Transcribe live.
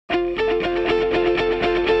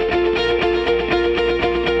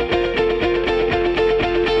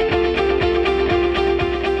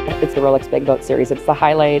the Rolex Big Boat Series. It's the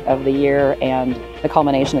highlight of the year and the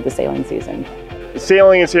culmination of the sailing season.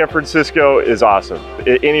 Sailing in San Francisco is awesome.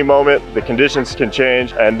 At any moment, the conditions can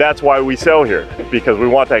change, and that's why we sail here, because we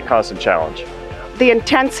want that constant challenge. The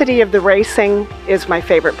intensity of the racing is my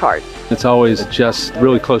favorite part. It's always just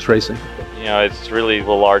really close racing. You know, it's really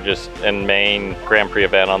the largest and main Grand Prix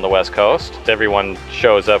event on the West Coast. Everyone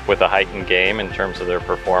shows up with a heightened game in terms of their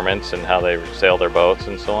performance and how they sail their boats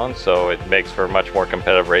and so on. So it makes for much more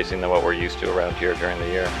competitive racing than what we're used to around here during the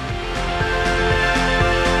year.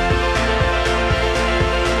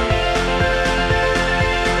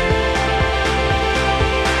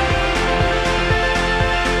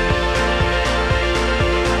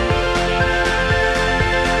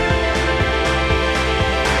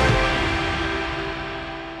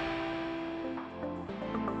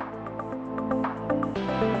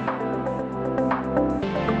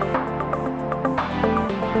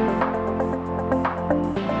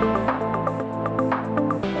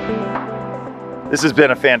 This has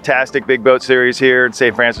been a fantastic Big Boat Series here at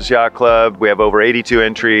St. Francis Yacht Club. We have over 82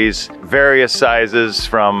 entries, various sizes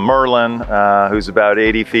from Merlin, who's about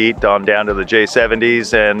 80 feet, on down to the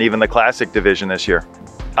J70s, and even the Classic division this year.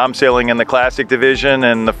 I'm sailing in the Classic division,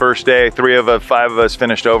 and the first day, 5 of us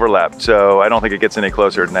finished overlapped, so I don't think it gets any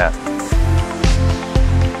closer than that.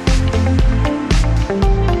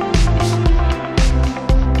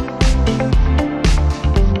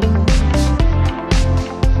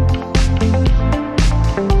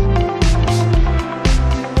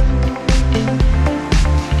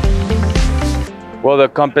 Well, the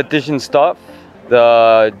competition's tough.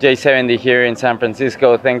 The J70 here in San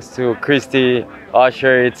Francisco, thanks to Christy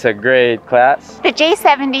Usher, it's a great class. The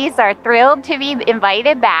J70s are thrilled to be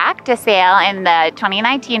invited back to sail in the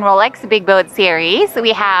 2019 Rolex Big Boat Series.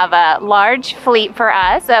 We have a large fleet for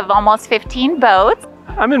us of almost 15 boats.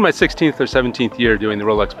 I'm in my 16th or 17th year doing the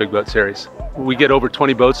Rolex Big Boat Series. We get over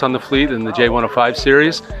 20 boats on the fleet in the J105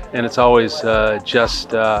 series, and it's always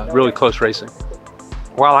just really close racing.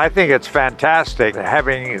 Well, I think it's fantastic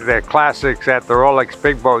having the classics at the Rolex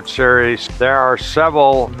Big Boat Series. There are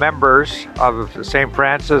several members of St.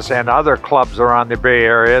 Francis and other clubs around the Bay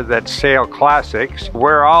Area that sail classics.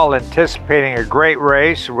 We're all anticipating a great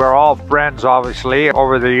race. We're all friends, obviously,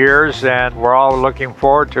 over the years, and we're all looking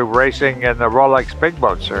forward to racing in the Rolex Big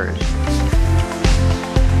Boat Series.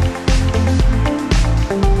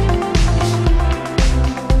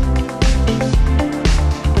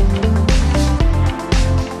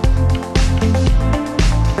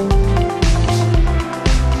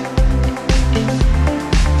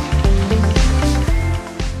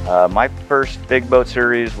 My first Big Boat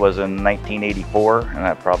Series was in 1984, and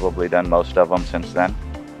I've probably done most of them since then.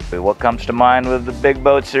 What comes to mind with the Big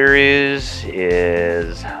Boat Series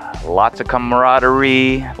is lots of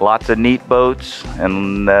camaraderie, lots of neat boats,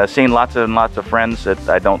 and seeing lots and lots of friends that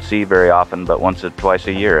I don't see very often, but once or twice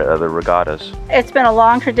a year at other regattas. It's been a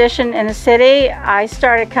long tradition in the city. I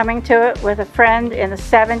started coming to it with a friend in the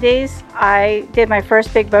 70s. I did my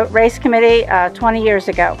first Big Boat Race Committee 20 years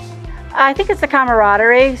ago. I think it's the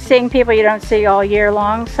camaraderie, seeing people you don't see all year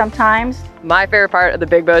long sometimes. My favorite part of the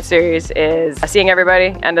Big Boat Series is seeing everybody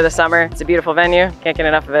end of the summer. It's a beautiful venue, can't get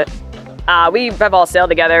enough of it. We have all sailed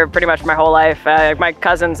together pretty much my whole life. My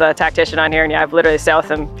cousin's a tactician on here, and yeah, I've literally sailed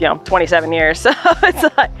with him, 27 years. So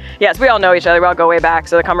it's like, yes, we all know each other, we all go way back,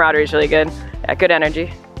 so the camaraderie is really good. Yeah, good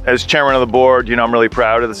energy. As chairman of the board, I'm really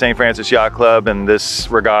proud of the St. Francis Yacht Club and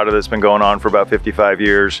this regatta that's been going on for about 55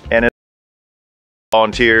 years. And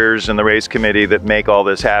volunteers and the race committee that make all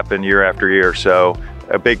this happen year after year. So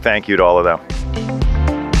a big thank you to all of them.